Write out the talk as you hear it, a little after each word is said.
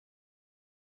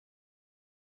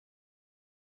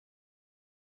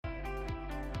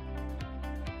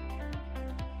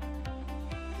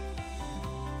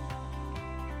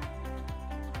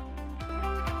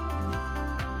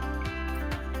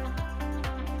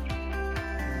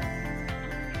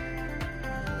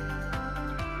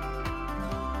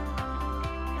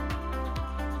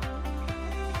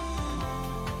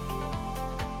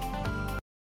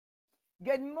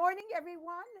Good morning,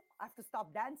 everyone. I have to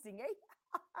stop dancing, eh?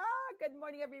 Good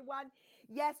morning, everyone.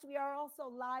 Yes, we are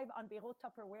also live on Bureau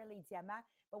Tupperware Les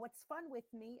Diamants. But what's fun with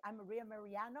me, I'm Maria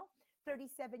Mariano,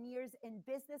 37 years in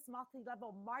business,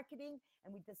 multi-level marketing,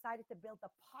 and we decided to build a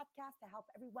podcast to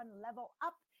help everyone level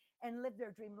up and live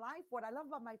their dream life. What I love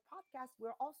about my podcast,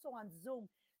 we're also on Zoom.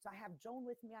 So I have Joan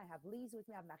with me, I have Lise with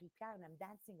me, I have Marie-Pierre, and I'm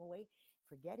dancing away,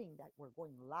 forgetting that we're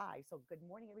going live. So good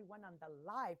morning, everyone on the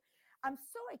live. I'm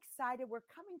so excited. We're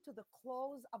coming to the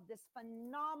close of this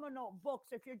phenomenal book.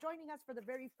 So if you're joining us for the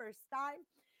very first time,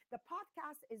 the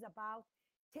podcast is about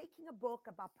taking a book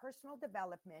about personal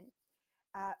development,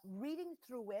 reading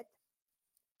through it,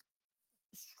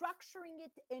 structuring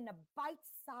it in a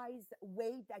bite-sized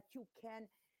way that you can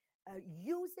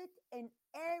use it in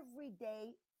every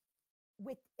day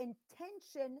with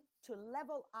intention to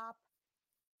level up,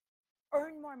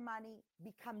 earn more money,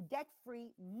 become debt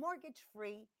free, mortgage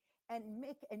free, and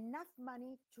make enough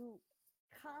money to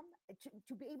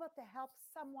to be able to help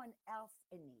someone else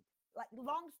in need. Like,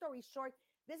 long story short,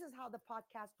 this is how the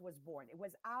podcast was born. It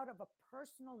was out of a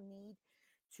personal need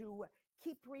to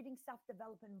keep reading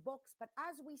self-development books. But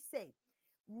as we say,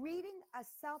 reading a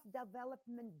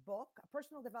self-development book, a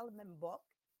personal development book,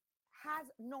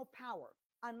 has no power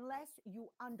unless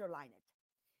you underline it.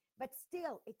 But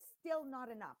still, it's still not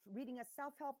enough. Reading a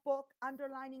self-help book,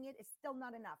 underlining it is still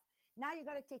not enough. Now you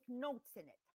got to take notes in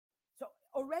it. So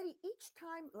already each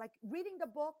time, like, reading the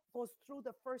book goes through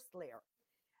the first layer.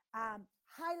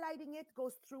 Highlighting it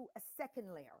goes through a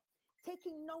second layer.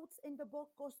 Taking notes in the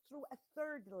book goes through a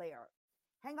third layer.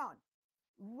 Hang on.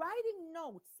 Writing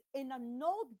notes in a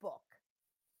notebook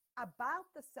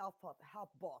about the self-help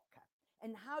book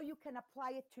and how you can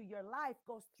apply it to your life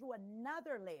goes through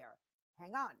another layer.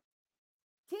 Hang on.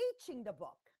 Teaching the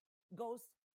book goes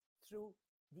through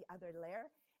the other layer.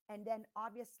 And then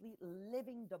obviously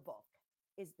living the book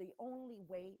is the only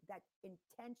way that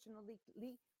intentionally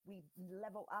we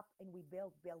level up and we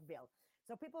build, build, build.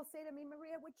 So people say to me,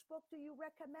 Maria, which book do you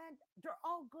recommend? They're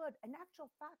all good. In actual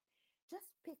fact,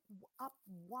 just pick up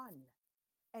one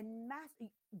and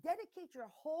dedicate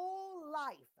your whole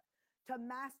life to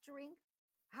mastering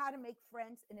how to make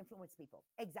friends and influence people.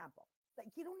 Example,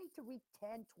 like, you don't need to read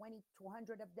 10, 20,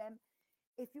 200 of them.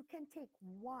 If you can take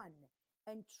one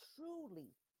and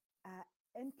truly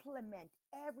implement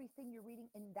everything you're reading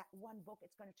in that one book,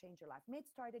 it's going to change your life. Me, it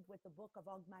started with the book of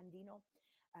Og Mandino,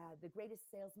 The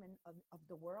Greatest Salesman of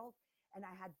the World. And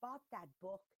I had bought that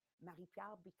book,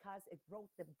 Marie-Pierre, because it wrote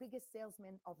the biggest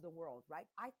salesman of the world, right?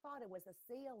 I thought it was a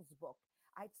sales book.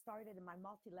 I'd started in my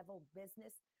multi-level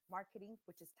business marketing,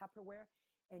 which is Tupperware,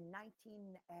 in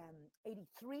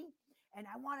 1983. And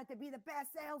I wanted to be the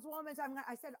best saleswoman. So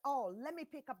I said, oh, let me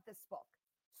pick up this book.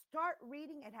 Start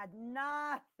reading. It had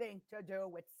nothing to do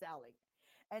with selling.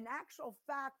 In actual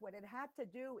fact, what it had to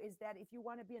do is that if you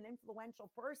want to be an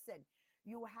influential person,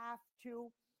 you have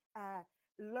to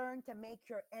learn to make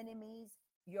your enemies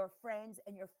your friends,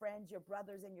 and your friends your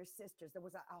brothers and your sisters. There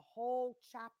was a whole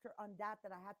chapter on that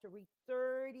I had to read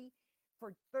 30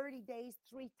 for 30 days,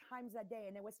 3 times a day.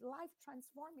 And it was life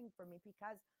transforming for me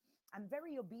because I'm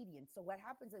very obedient. So what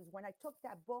happens is when I took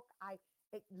that book, I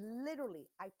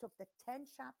took the 10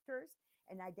 chapters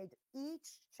and I did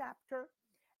each chapter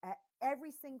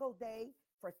every single day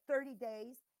for 30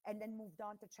 days and then moved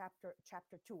on to chapter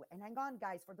 2. And hang on,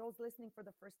 guys, for those listening for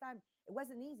the first time, it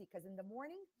wasn't easy because in the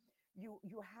morning,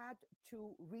 you had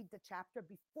to read the chapter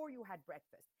before you had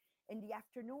breakfast. In the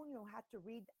afternoon, you had to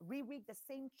reread the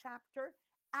same chapter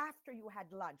after you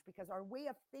had lunch, because our way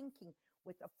of thinking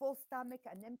with a full stomach,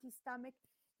 an empty stomach,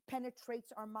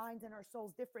 penetrates our minds and our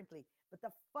souls differently. But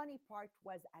the funny part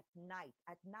was at night.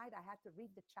 At night, I had to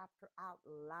read the chapter out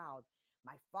loud.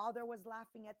 My father was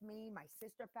laughing at me. My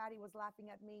sister Patty was laughing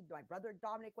at me. My brother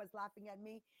Dominic was laughing at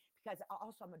me because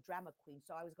also I'm a drama queen.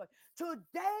 So I was going,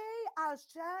 today I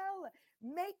shall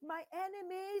make my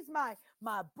enemies my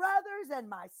brothers and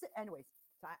anyways.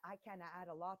 So I can add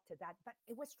a lot to that, but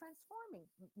it was transforming.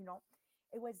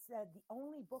 It was the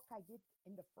only book I did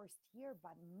in the first year,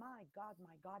 but my God,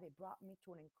 it brought me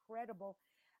to an incredible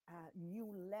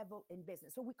new level in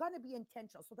business. So we're going to be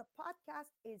intentional. So the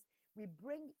podcast is, we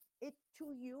bring it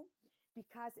to you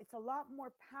because it's a lot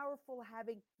more powerful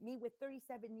having me with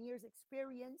 37 years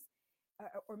experience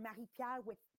or Marie-Pierre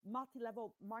with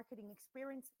multi-level marketing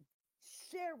experience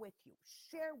share with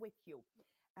you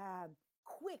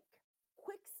quick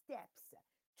steps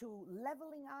to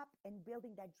leveling up and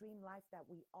building that dream life that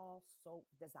we all so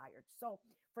desired. So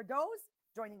for those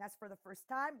joining us for the first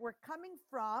time, we're coming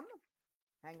from,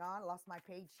 hang on, lost my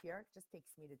page here. It just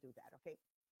takes me to do that, okay?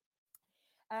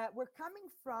 We're coming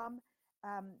from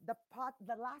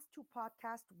the last two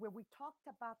podcasts where we talked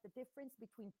about the difference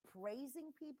between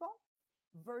praising people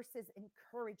versus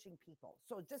encouraging people.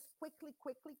 So just quickly,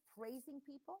 praising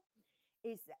people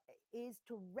is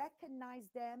to recognize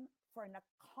them for an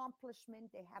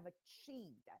accomplishment they have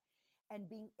achieved, and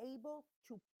being able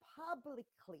to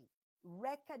publicly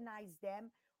recognize them,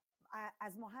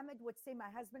 as Mohammed would say, my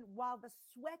husband, while the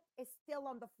sweat is still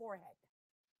on the forehead.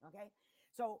 Okay.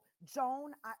 So,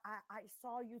 Joan, I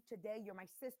saw you today. You're my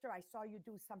sister. I saw you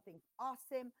do something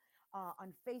awesome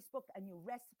on Facebook, a new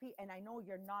recipe. And I know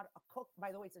you're not a cook.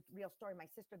 By the way, it's a real story. My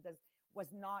sister was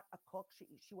not a cook.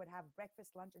 She would have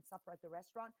breakfast, lunch, and supper at the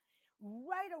restaurant.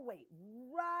 Right away,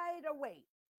 right away,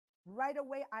 right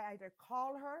away, I either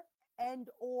call her and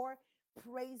or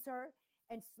praise her.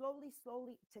 And slowly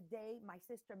today, my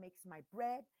sister makes my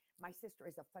bread. My sister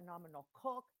is a phenomenal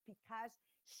cook because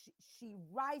she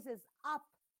rises up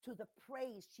to the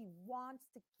praise. She wants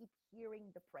to keep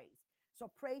hearing the praise.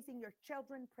 So praising your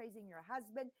children, praising your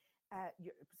husband,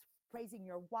 praising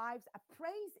your wives. A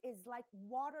praise is like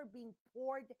water being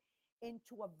poured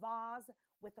into a vase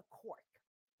with a cork.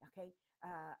 Okay.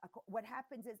 What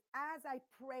happens is, as I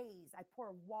praise, I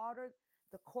pour water,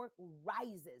 the cork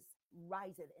rises,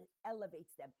 it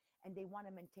elevates them, and they want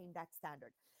to maintain that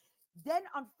standard. Then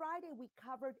on Friday, we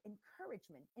covered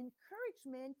encouragement.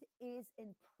 Encouragement is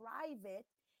in private,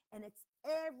 and it's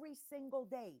every single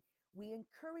day. We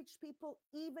encourage people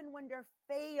even when they're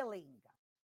failing,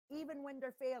 even when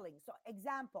they're failing. So,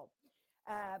 example,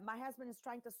 my husband is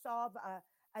trying to solve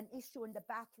an issue in the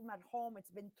bathroom at home.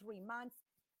 It's been 3 months.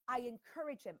 I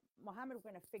encourage him, Mohammed,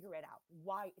 we're going to figure it out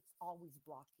why it's always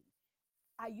blocking.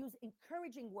 I use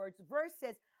encouraging words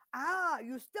versus,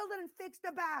 you still didn't fix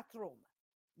the bathroom.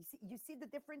 You see the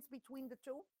difference between the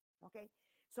two? Okay.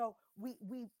 So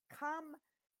we come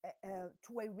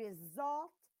to a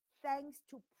result thanks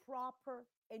to proper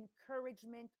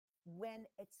encouragement when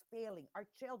it's failing. Our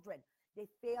children, they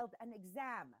failed an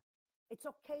exam. It's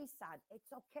okay, son.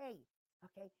 It's okay.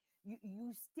 Okay.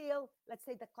 You still, let's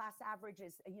say the class average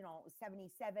is 77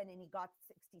 and he got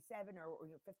 67 or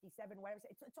you're 57, whatever.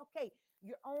 It's okay.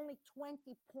 You're only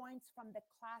 20 points from the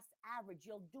class average.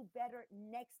 You'll do better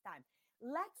next time.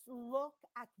 Let's look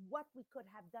at what we could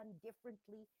have done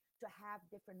differently to have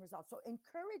different results. So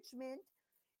encouragement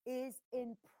is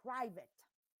in private.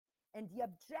 And the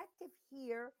objective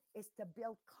here is to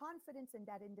build confidence in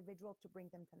that individual to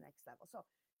bring them to the next level. So,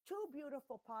 two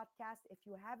beautiful podcasts. If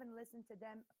you haven't listened to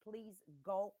them, please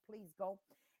go, please go.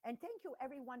 And thank you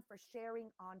everyone for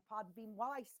sharing on Podbean.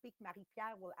 While I speak,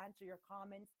 Marie-Pierre will answer your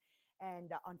comments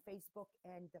and on Facebook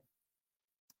and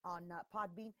on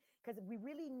Podbean, because we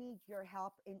really need your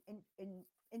help in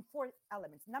four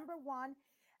elements. Number one,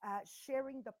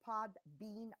 sharing the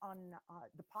Podbean on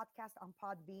the podcast on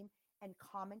Podbean, and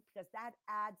comment, because that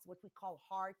adds what we call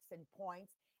hearts and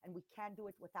points, and we can't do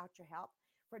it without your help.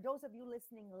 For those of you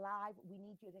listening live, we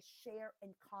need you to share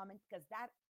and comment, because that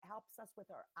helps us with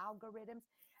our algorithms.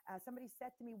 Somebody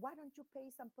said to me, why don't you pay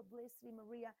some publicity,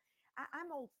 Maria? I'm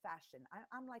old fashioned.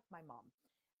 I'm like my mom.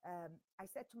 I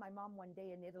said to my mom one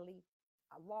day in Italy,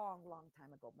 a long time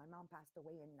ago, my mom passed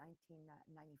away in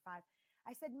 1995.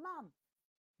 I said, Mom,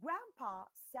 Grandpa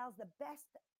sells the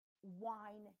best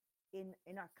wine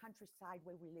in our countryside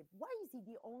where we live. Why is he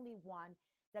the only one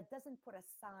that doesn't put a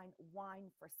sign,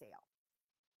 wine for sale?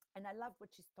 And I love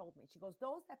what she's told me. She goes,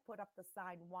 those that put up the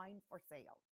sign, wine for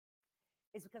sale,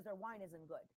 is because their wine isn't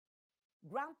good.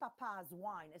 Grandpapa's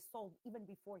wine is sold even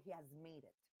before he has made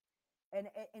it.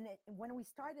 When we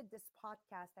started this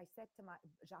podcast, I said to my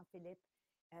Jean-Philippe,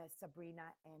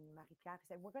 Sabrina, and Marie-Pierre, I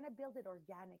said, we're going to build it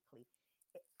organically.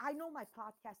 I know my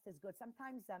podcast is good.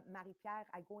 Sometimes,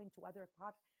 Marie-Pierre, I go into other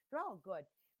podcasts. They're all good.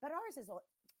 But ours is all,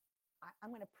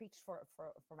 I'm going to preach for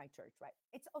my church, right?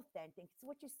 It's authentic. It's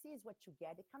what you see is what you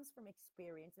get. It comes from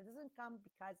experience. It doesn't come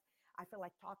because I feel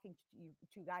like talking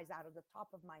to you guys out of the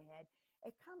top of my head.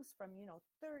 It comes from,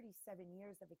 37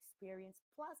 years of experience.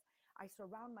 Plus, I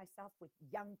surround myself with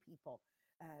young people.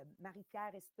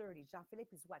 Marie-Pierre is 30.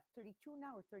 Jean-Philippe is what, 32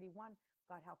 now or 31?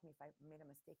 God help me if I made a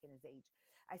mistake in his age.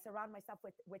 I surround myself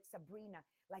with Sabrina,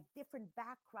 like different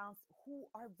backgrounds who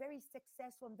are very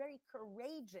successful and very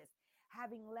courageous,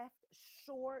 having left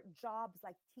sure jobs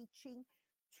like teaching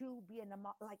to be in a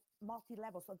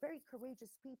multi-level. So very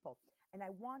courageous people. And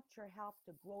I want your help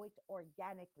to grow it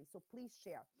organically. So please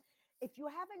share. If you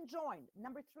haven't joined,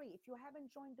 number 3, if you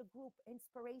haven't joined the group,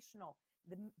 Inspirational,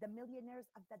 the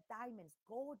Millionaires of the Diamonds,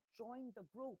 go join the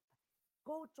group.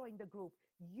 Go join the group.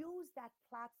 Use that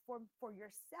platform for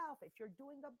yourself. If you're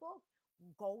doing a book,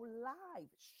 go live.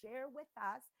 Share with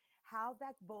us how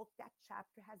that book, that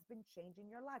chapter has been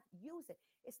changing your life. Use it.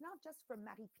 It's not just for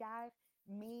Marie-Pierre,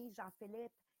 me,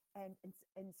 Jean-Philippe, and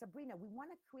Sabrina. We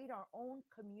want to create our own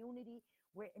community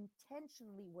where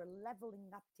intentionally we're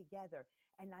leveling up together.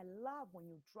 And I love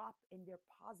when you drop in their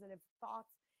positive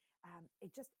thoughts.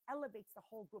 It just elevates the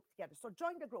whole group together. So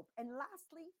join the group. And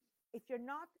lastly, if you're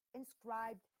not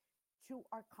inscribed to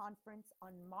our conference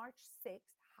on March 6th,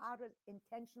 how to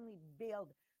intentionally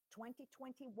build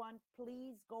 2021,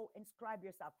 please go inscribe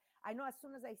yourself. I know as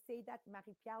soon as I say that,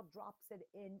 Marie-Pierre drops it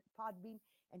in Podbean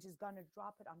and she's going to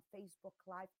drop it on Facebook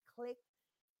Live. Click,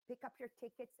 pick up your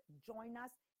tickets, join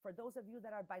us. For those of you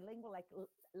that are bilingual, like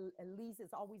Elise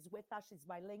is always with us, she's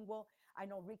bilingual. I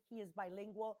know Ricky is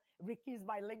bilingual. Ricky is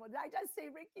bilingual. Did I just say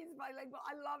Ricky is bilingual?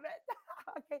 I love it.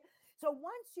 Okay. So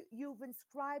once you've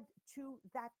inscribed to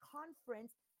that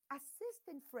conference, assist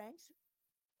in French,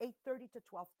 8:30 to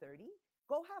 12:30.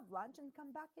 Go have lunch and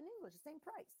come back in English. Same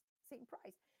price, same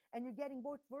price. And you're getting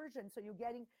both versions. So you're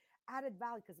getting added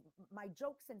value because my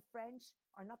jokes in French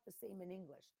are not the same in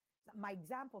English. My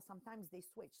examples, sometimes they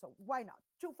switch. So why not?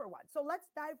 Two for one. So let's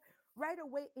dive right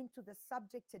away into the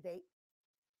subject today.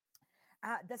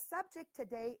 The subject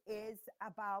today is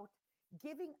about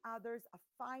giving others a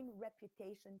fine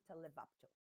reputation to live up to.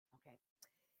 Okay.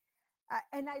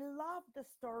 And I love the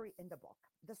story in the book.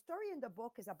 The story in the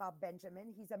book is about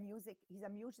Benjamin. He's a music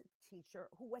teacher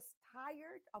who was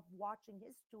tired of watching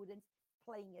his students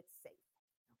playing it safe.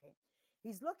 Okay.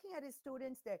 He's looking at his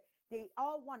students, they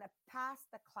all want to pass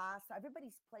the class. So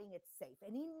everybody's playing it safe.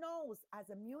 And he knows as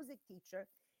a music teacher,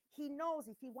 he knows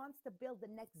if he wants to build the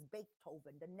next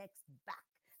Beethoven, the next Bach,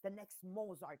 the next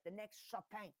Mozart, the next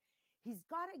Chopin, he's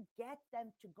got to get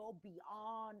them to go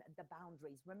beyond the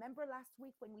boundaries. Remember last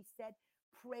week when we said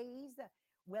praise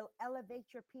will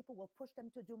elevate your people, will push them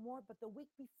to do more. But the week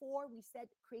before, we said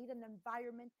create an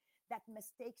environment that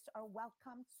mistakes are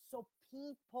welcome so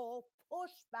people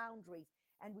push boundaries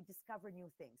and we discover new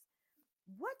things.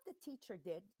 What the teacher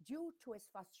did due to his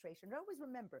frustration, always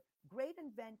remember, great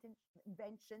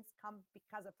inventions come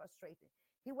because of frustration.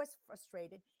 He was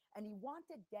frustrated and he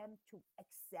wanted them to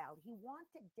excel. He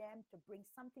wanted them to bring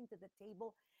something to the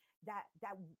table that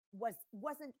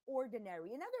wasn't ordinary.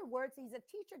 In other words, he's a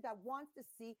teacher that wants to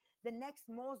see the next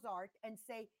Mozart and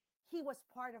say, he was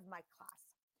part of my class.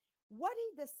 What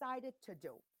he decided to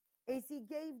do is he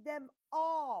gave them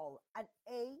all an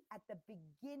A at the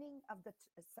beginning of the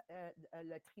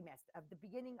le trimestre, of the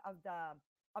beginning of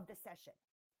the session.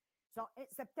 So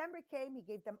September came, he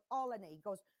gave them all an A. He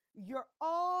goes, you're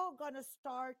all going to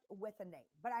start with an A,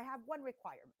 but I have one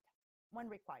requirement. One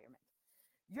requirement.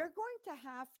 You're going to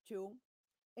have to,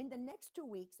 in the next 2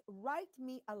 weeks, write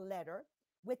me a letter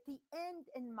with the end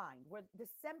in mind. We're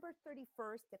December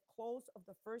 31st, the close of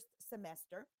the first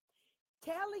semester,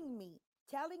 telling me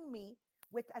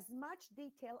with as much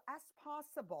detail as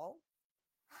possible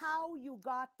how you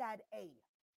got that A.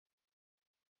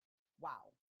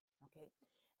 Wow. Okay.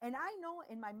 And I know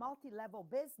in my multi-level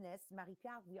business,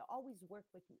 Marie-Pierre, we always work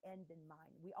with the end in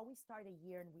mind. We always start a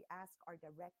year and we ask our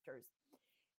directors,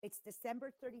 it's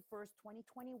December 31st,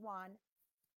 2021.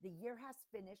 The year has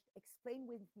finished. Explain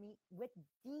with me with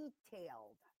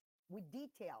detail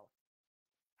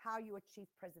how you achieve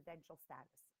presidential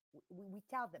status. We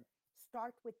tell them,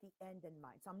 start with the end in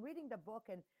mind. So I'm reading the book,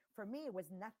 and for me, it was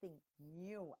nothing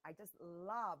new. I just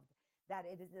loved that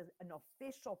it is an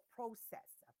official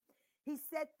process. He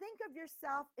said, think of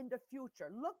yourself in the future.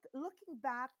 Looking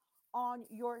back on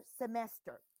your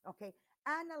semester, okay?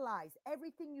 Analyze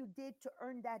everything you did to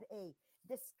earn that A.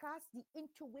 Discuss the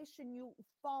intuition you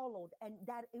followed and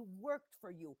that it worked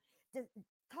for you.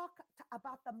 Talk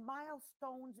about the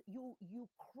milestones you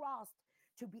crossed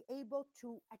to be able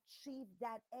to achieve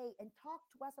that A, and talk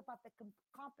to us about the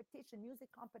competition, music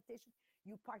competition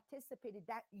you participated,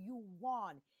 that you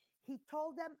won. He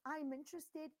told them, I'm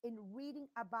interested in reading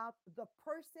about the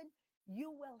person you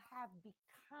will have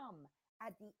become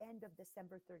at the end of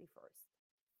December 31st.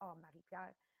 Oh,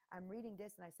 Marie-Pierre, I'm reading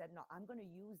this and I said, no, I'm going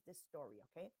to use this story,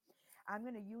 okay? I'm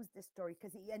going to use this story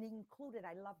because he included,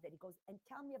 I loved it. He goes, and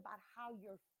tell me about how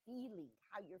you're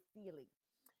feeling.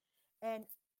 And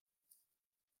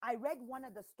I read one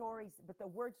of the stories, but the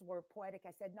words were poetic.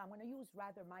 I said, no, I'm going to use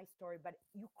rather my story, but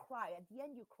you cry. At the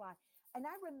end, you cry. And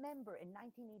I remember in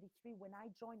 1983 when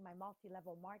I joined my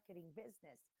multi-level marketing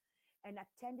business and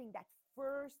attending that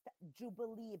first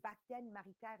Jubilee. Back then,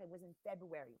 Marie-Pierre, it was in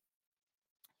February.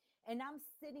 And I'm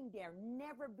sitting there,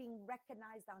 never being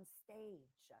recognized on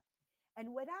stage.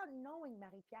 And without knowing,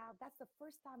 Marie-Pierre, that's the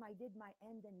first time I did my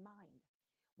end in mind.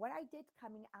 What I did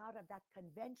coming out of that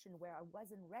convention where I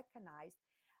wasn't recognized,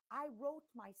 I wrote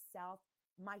myself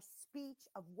my speech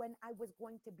of when I was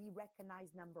going to be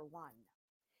recognized number one.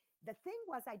 The thing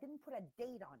was, I didn't put a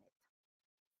date on it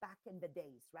back in the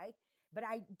days, right? But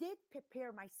I did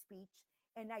prepare my speech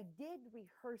and I did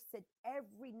rehearse it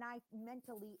every night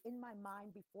mentally in my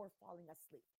mind before falling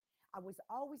asleep. I was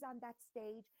always on that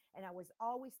stage and I was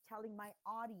always telling my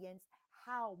audience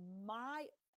how my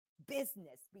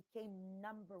business became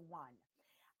number one.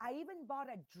 I even bought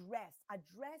a dress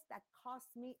that cost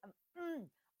me a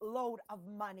load of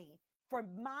money for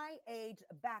my age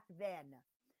back then,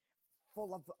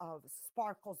 full of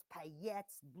sparkles,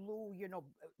 paillettes, blue,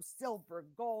 silver,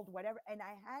 gold, whatever. And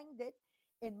I hanged it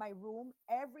in my room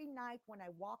every night. When I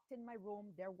walked in my room,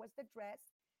 there was the dress.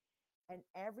 And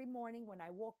every morning when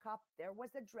I woke up, there was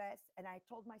the dress. And I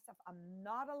told myself, I'm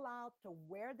not allowed to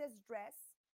wear this dress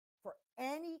for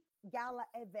any gala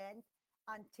event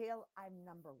until I'm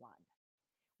number one.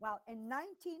 Well, in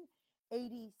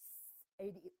 1980,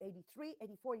 83,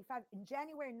 84, 85, in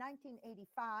January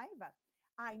 1985,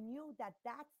 I knew that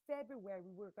that February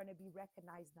we were going to be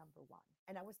recognized number one.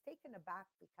 And I was taken aback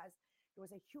because there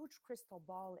was a huge crystal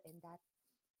ball in that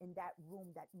room,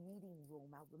 that meeting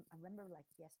room. I remember like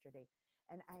yesterday.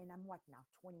 And I'm what now,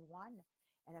 21?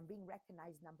 And I'm being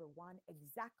recognized number one,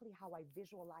 exactly how I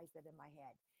visualized it in my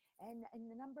head. And in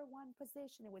the number one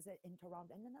position, it was in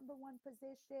Toronto. And the number one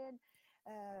position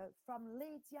from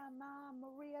Les Diamants,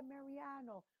 Maria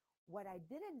Mariano. What I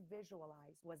didn't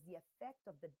visualize was the effect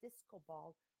of the disco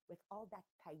ball with all that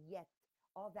paillette,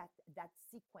 all that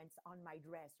sequence on my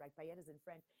dress, right? Paillette is in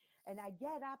French. And I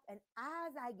get up, and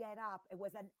as I get up, it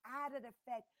was an added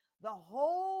effect. The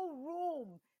whole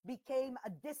room became a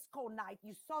disco night.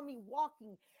 You saw me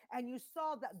walking, and you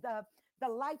saw the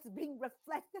lights being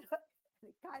reflected.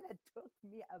 It kind of took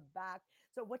me aback.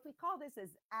 So what we call this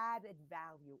is added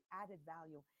value, added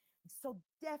value. So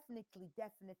definitely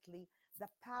the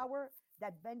power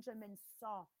that Benjamin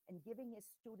saw in giving his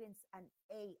students an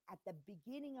A at the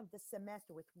beginning of the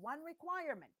semester with one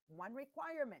requirement.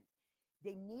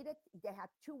 They had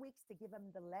 2 weeks to give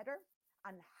him the letter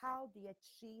on how they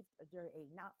achieved their A.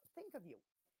 Now, think of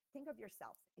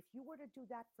yourself. If you were to do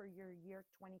that for your year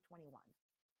 2021,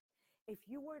 if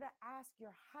you were to ask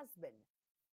your husband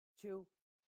to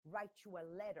write you a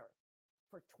letter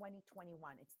for 2021,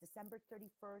 it's December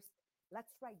 31st.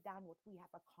 Let's write down what we have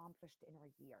accomplished in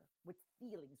our year with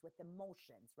feelings, with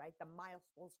emotions, right? The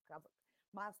milestones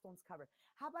covered.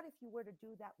 How about if you were to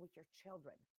do that with your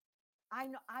children? I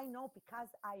know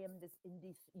because I am in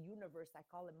this universe, I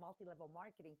call it multi-level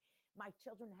marketing. My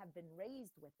children have been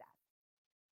raised with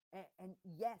that. And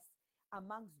yes,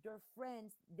 amongst their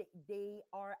friends, they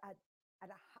are at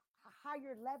a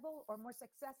higher level or more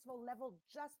successful level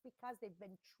just because they've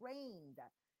been trained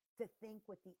to think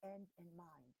with the end in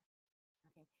mind.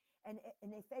 Okay. And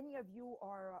if any of you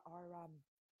are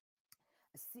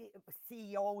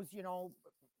CEOs,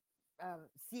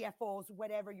 CFOs,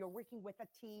 whatever, you're working with a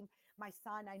team. My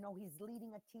son, I know he's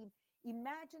leading a team.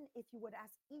 Imagine if you would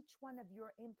ask each one of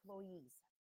your employees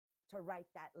to write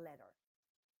that letter.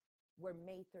 We're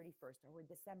May 31st or we're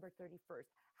December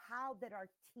 31st. How did our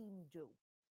team do?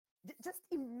 Just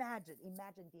imagine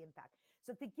the impact.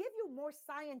 So to give you more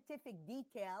scientific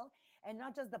detail and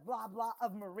not just the blah, blah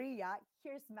of Maria,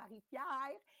 here's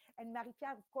Marie-Pierre. And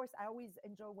Marie-Pierre, of course, I always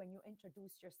enjoy when you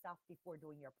introduce yourself before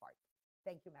doing your part.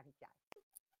 Thank you, Marie-Pierre.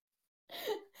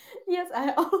 Yes,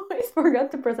 I always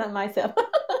forgot to present myself.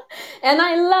 And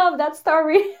I love that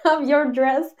story of your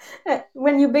dress.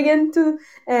 When you begin to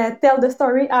tell the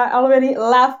story, I already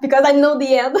laugh because I know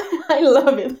the end. I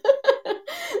love it.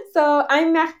 So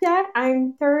I'm Marie-Pierre.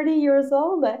 I'm 30 years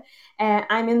old.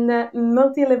 I'm in the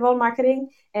multi-level marketing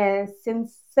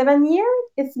since 7 years.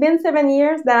 It's been 7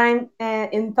 years that I'm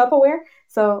in Tupperware.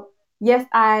 So yes,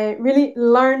 I really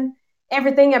learned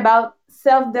everything about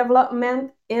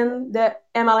self-development in the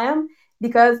MLM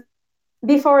because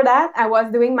before that, I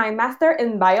was doing my master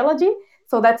in biology.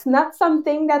 So that's not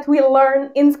something that we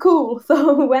learn in school.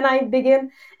 So when I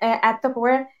began at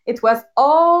Tupperware, it was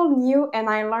all new and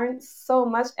I learned so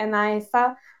much and I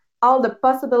saw all the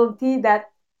possibility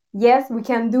that, yes, we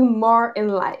can do more in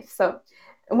life. So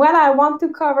what I want to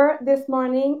cover this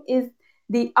morning is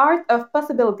the art of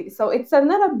possibility. So it's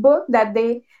another book that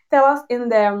they tell us in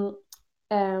the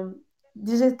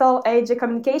digital age of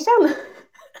communication.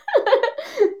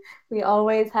 We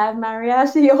always have Maria.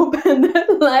 She opened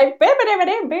it like.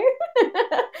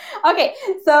 Okay,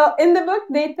 so in the book,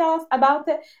 they tell us about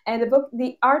the book,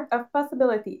 The Art of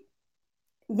Possibility.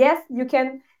 Yes, you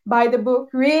can buy the book,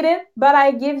 read it, but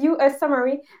I give you a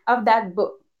summary of that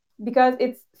book because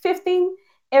it's 15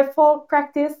 effort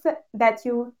practice that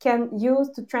you can use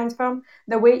to transform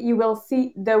the way you will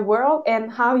see the world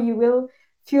and how you will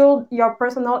fuel your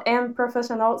personal and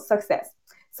professional success.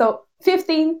 So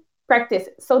 15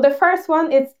 practices. So the first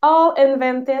one is all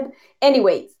invented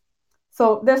anyways.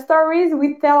 So the stories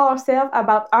we tell ourselves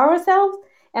about ourselves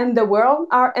and the world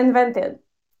are invented.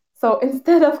 So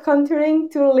instead of continuing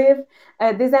to live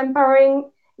a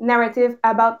disempowering narrative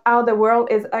about how the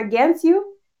world is against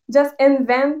you, just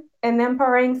invent an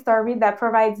empowering story that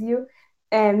provides you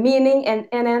meaning and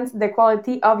enhance the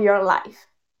quality of your life.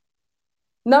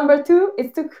 Number two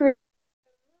is to create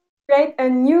a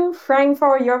new frame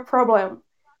for your problem.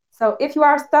 So if you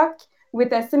are stuck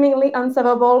with a seemingly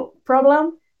unsolvable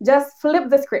problem, just flip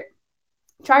the script.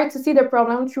 Try to see the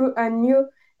problem through a new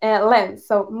lens.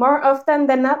 So more often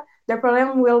than not, the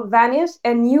problem will vanish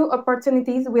and new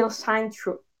opportunities will shine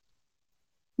through.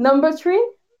 Number three,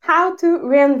 how to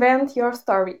reinvent your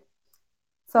story.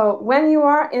 So when you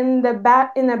are in a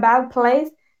bad place,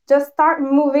 just start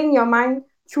moving your mind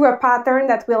through a pattern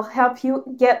that will help you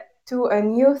get to a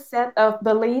new set of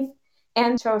beliefs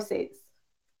and choices.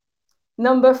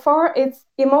 Number four, it's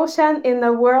emotion in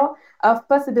a world of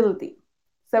possibility.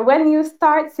 So when you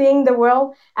start seeing the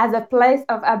world as a place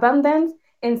of abundance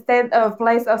instead of a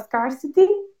place of scarcity,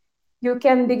 you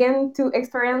can begin to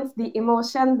experience the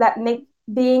emotions that make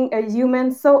being a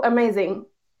human so amazing.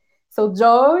 So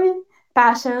joy,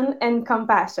 passion, and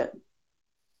compassion.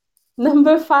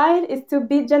 Number five is to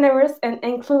be generous and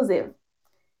inclusive.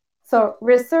 So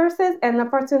resources and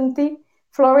opportunity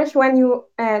flourish when you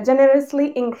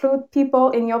generously include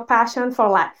people in your passion for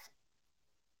life.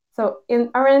 So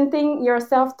in orienting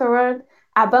yourself toward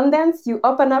abundance, you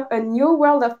open up a new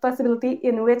world of possibility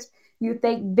in which you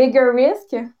take bigger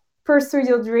risks, pursue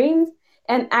your dreams,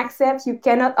 and accept you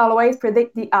cannot always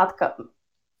predict the outcome.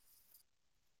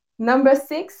 Number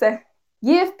six,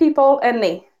 give people a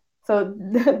name. So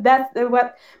that's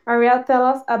what Maria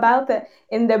tells us about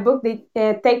in the book. They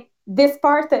take this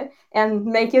part and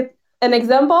make it an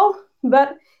example.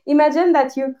 But imagine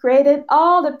that you created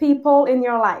all the people in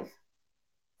your life.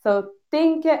 So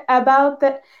think about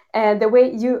the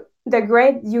way the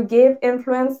grade you give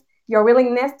influence your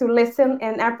willingness to listen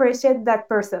and appreciate that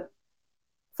person.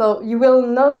 So you will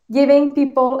not giving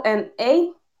people an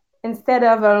A instead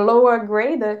of a lower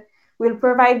grade will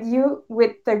provide you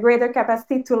with a greater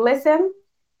capacity to listen,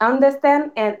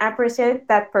 understand, and appreciate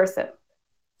that person.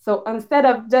 So instead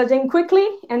of judging quickly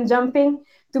and jumping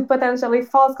to potentially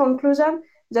false conclusion,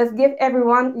 just give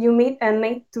everyone you meet a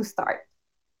name to start.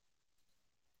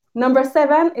 Number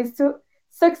seven is to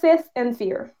success and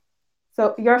fear.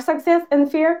 So your success and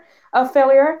fear of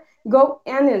failure go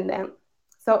hand in hand.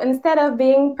 So instead of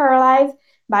being paralyzed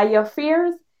by your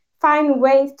fears, find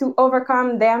ways to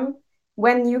overcome them.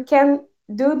 When you can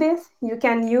do this, you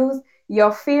can use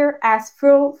your fear as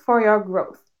fuel for your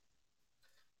growth.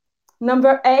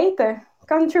 Number eight,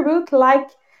 contribute like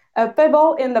a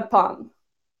pebble in the pond.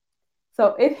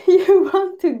 So if you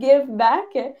want to give back,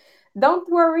 don't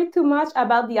worry too much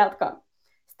about the outcome.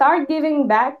 Start giving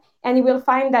back, and you will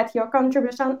find that your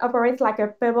contribution operates like a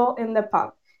pebble in the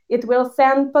pond. It will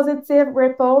send positive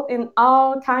ripple in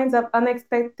all kinds of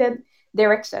unexpected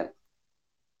directions.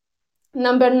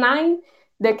 Number nine,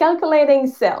 the calculating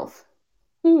self.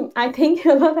 I think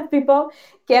a lot of people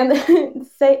can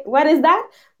say, what is that?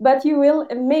 But you will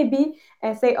maybe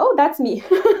say, oh, that's me.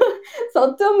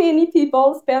 So too many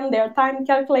people spend their time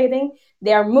calculating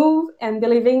their move and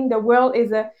believing the world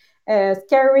is a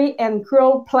scary and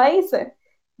cruel place.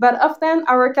 But often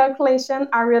our calculations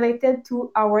are related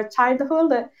to our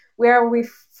childhood, where we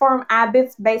form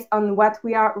habits based on what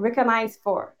we are recognized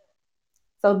for.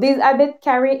 So these habits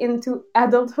carry into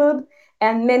adulthood,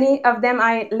 and many of them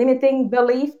are limiting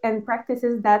beliefs and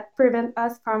practices that prevent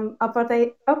us from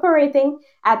operating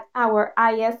at our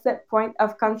highest point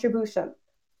of contribution.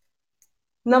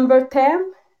 Number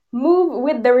 10, move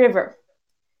with the river.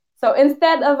 So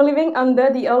instead of living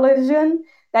under the illusion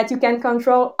that you can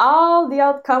control all the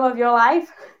outcome of your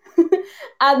life,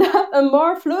 adopt a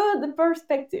more fluid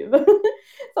perspective.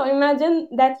 So imagine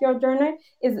that your journey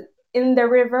is in the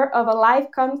river of a life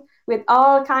comes with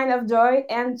all kind of joy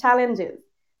and challenges.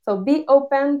 So be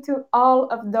open to all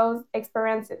of those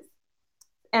experiences.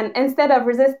 And instead of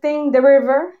resisting the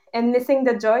river and missing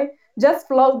the joy, just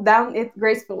float down it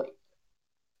gracefully.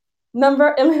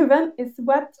 Number 11 is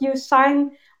what you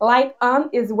shine light on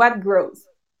is what grows.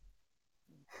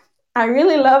 I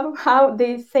really love how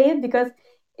they say it because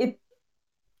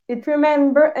it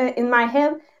remember in my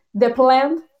head the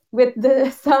plant with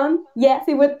the sun. Yes,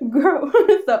 it would grow.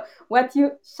 So what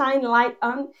you shine light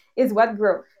on is what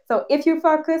grows. So if you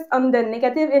focus on the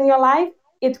negative in your life,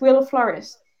 it will flourish.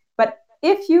 But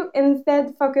if you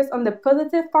instead focus on the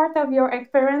positive part of your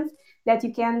experience that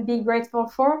you can be grateful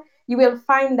for, you will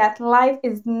find that life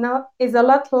is a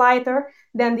lot lighter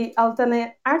than the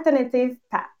alternative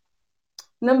path.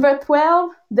 Number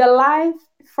 12, the life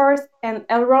first and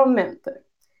enrollment.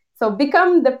 So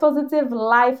become the positive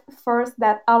life force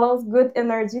that allows good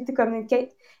energy to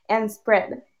communicate and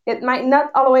spread. It might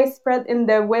not always spread in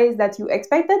the ways that you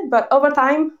expected, but over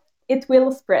time, it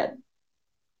will spread.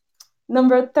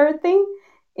 Number 13,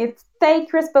 it's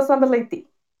take responsibility.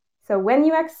 So when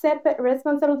you accept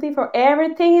responsibility for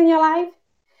everything in your life,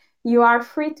 you are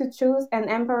free to choose an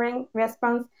empowering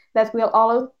response that will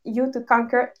allow you to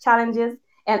conquer challenges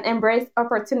and embrace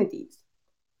opportunities.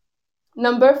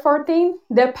 Number 14,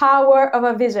 the power of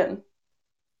a vision.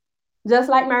 Just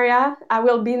like Maria, I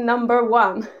will be number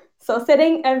one. So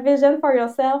setting a vision for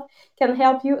yourself can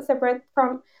help you separate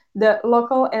from the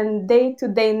local and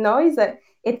day-to-day noise.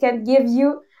 It can give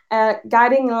you a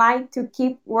guiding light to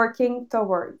keep working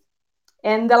toward.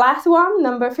 And the last one,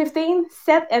 number 15,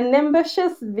 set an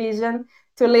ambitious vision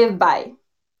to live by.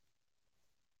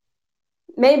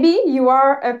 Maybe you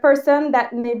are a person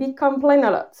that maybe complain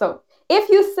a lot. So if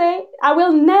you say, I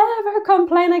will never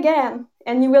complain again,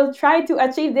 and you will try to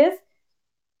achieve this,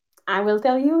 I will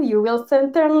tell you, you will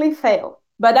certainly fail.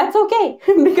 But that's okay,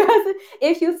 because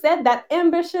if you set that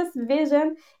ambitious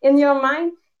vision in your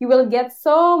mind, you will get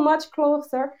so much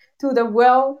closer to the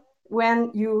world where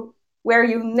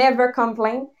you never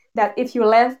complain. That if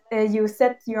you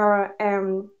set your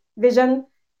vision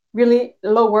really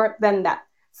lower than that.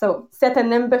 So set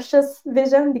an ambitious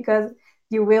vision because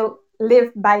you will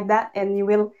live by that and you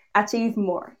will achieve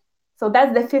more. So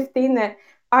that's the 15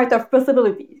 art of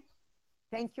possibilities.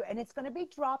 Thank you. And it's going to be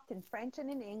dropped in French and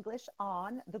in English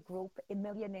on the group, a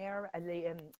millionaire,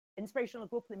 the inspirational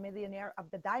group, the millionaire of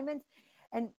the diamonds.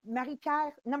 And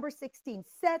Marie-Pierre, number 16,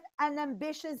 set an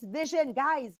ambitious vision.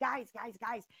 Guys, guys, guys,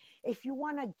 guys, if you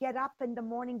want to get up in the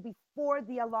morning before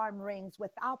the alarm rings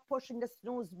without pushing the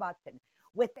snooze button,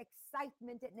 with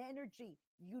excitement and energy,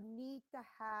 you need to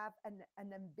have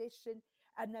an ambition,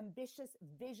 an ambitious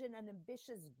vision, an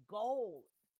ambitious goal.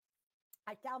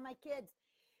 I tell my kids,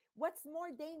 what's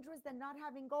more dangerous than not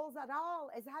having goals at all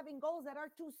is having goals that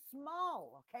are too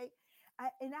small. Okay.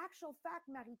 In actual fact,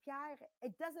 Marie Pierre,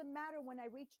 it doesn't matter when I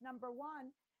reach number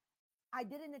one, I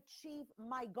didn't achieve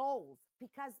my goals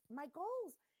because my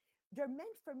goals, they're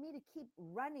meant for me to keep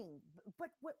running,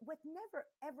 but with never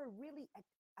ever really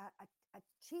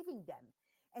achieving them.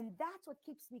 And that's what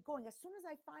keeps me going. As soon as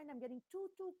I find I'm getting too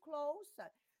close,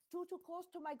 too close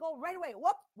to my goal, right away,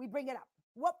 whoop, we bring it up.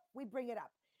 Whoop, we bring it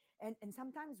up. And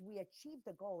sometimes we achieve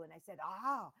the goal. And I said,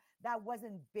 that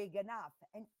wasn't big enough.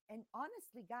 And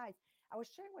honestly, guys, I was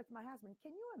sharing with my husband,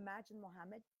 can you imagine,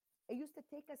 Mohammed? It used to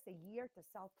take us a year to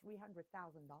sell $300,000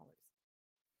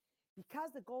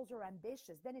 because the goals are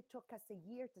ambitious. Then it took us a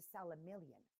year to sell 1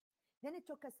 million. Then it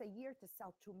took us a year to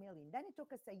sell 2 million. Then it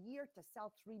took us a year to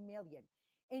sell 3 million.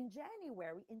 In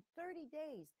January, in 30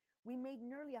 days, we made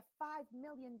nearly a $5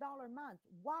 million month.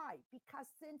 Why?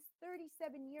 Because since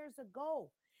 37 years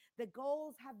ago, the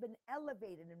goals have been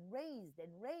elevated and raised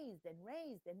and raised and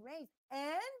raised and raised.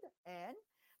 And,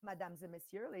 mesdames et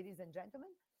messieurs, ladies and gentlemen,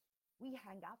 we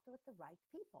hang out with the right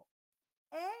people.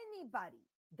 Anybody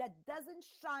that doesn't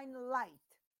shine light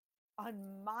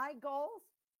on my goals,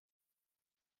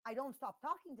 I don't stop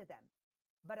talking to them,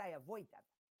 but I avoid them.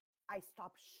 I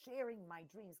stop sharing my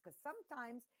dreams because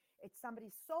sometimes it's somebody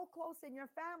so close in your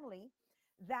family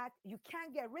that you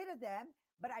can't get rid of them,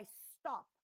 but I stop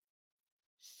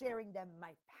sharing them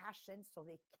my passion so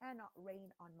they cannot rain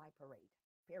on my parade,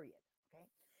 period. Okay.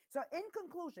 So, in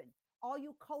conclusion, all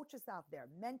you coaches out there,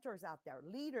 mentors out there,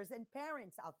 leaders and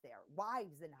parents out there,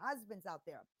 wives and husbands out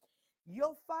there,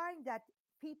 you'll find that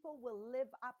people will live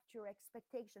up to your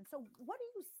expectations. So, what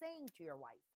are you saying to your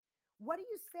wife? What are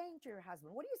you saying to your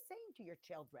husband? What are you saying to your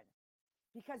children?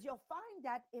 Because you'll find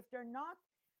that if they're not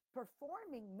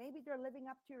performing, maybe they're living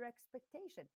up to your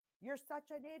expectation. You're such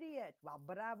an idiot. Well,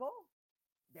 bravo.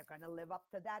 They're going to live up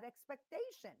to that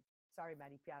expectation. Sorry,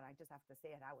 Marie-Pierre, I just have to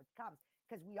say it how it comes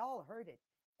because we all heard it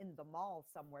in the mall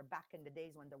somewhere back in the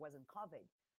days when there wasn't COVID.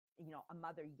 You know, a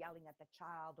mother yelling at the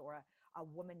child or a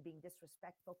woman being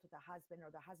disrespectful to the husband or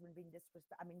the husband being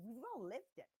disrespectful. I mean, we've all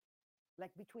lived it.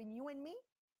 Like between you and me,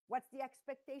 what's the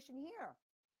expectation here?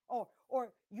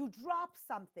 Or you drop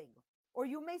something or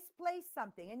you misplace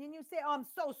something and then you say, oh, I'm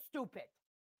so stupid.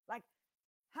 Like,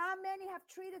 how many have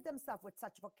treated themselves with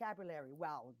such vocabulary?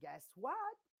 Well, guess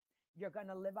what? You're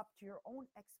going to live up to your own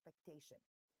expectation.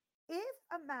 If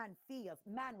a man feels,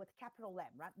 man with capital M,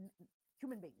 right?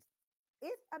 Human beings,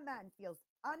 If a man feels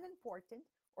unimportant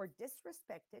or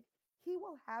disrespected, he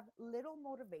will have little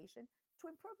motivation to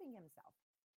improving himself.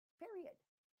 Period.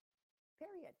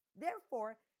 Period.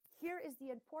 Therefore, here is the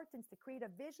importance to create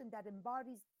a vision that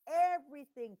embodies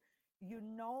everything you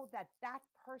know that that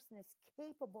person is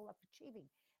capable of achieving.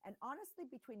 And honestly,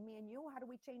 between me and you, how do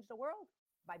we change the world?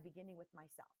 By beginning with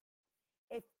myself.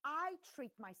 If I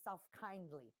treat myself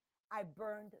kindly, I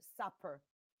burned supper.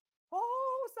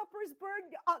 Oh, supper is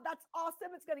burned. Oh, that's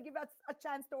awesome. It's going to give us a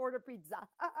chance to order pizza.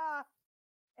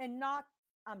 And not,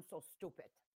 I'm so stupid.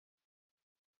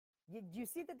 Do you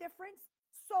see the difference?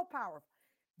 So powerful.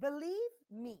 Believe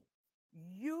me,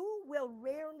 you will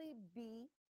rarely be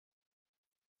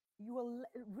you will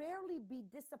rarely be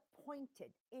disappointed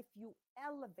if you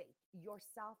elevate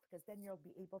yourself, because then you'll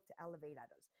be able to elevate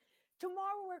others.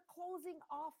 Tomorrow we're closing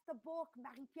off the book,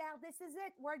 Marie-Pierre. This is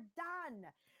it. We're done.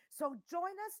 So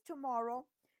join us tomorrow.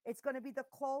 It's going to be the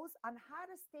close on how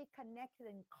to stay connected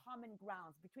in common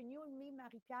grounds. Between you and me,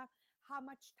 Marie-Pierre, how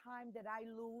much time did I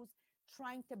lose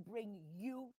trying to bring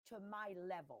you to my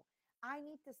level? I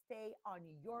need to stay on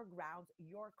your grounds,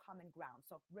 your common ground.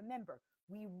 So remember,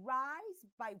 we rise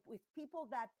by with people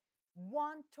that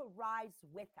want to rise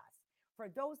with us. For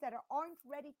those that aren't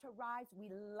ready to rise, we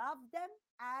love them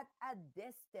at a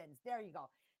distance. There you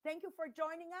go. Thank you for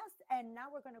joining us. And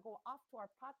now we're going to go off to our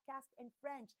podcast in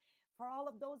French. For all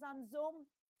of those on Zoom,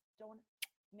 don't.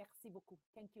 Merci beaucoup.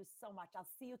 Thank you so much. I'll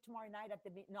see you tomorrow night at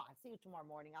the no, I'll see you tomorrow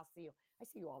morning. I'll see you. I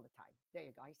see you all the time. There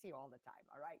you go. I see you all the time.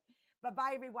 All right. Bye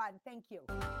bye, everyone. Thank you.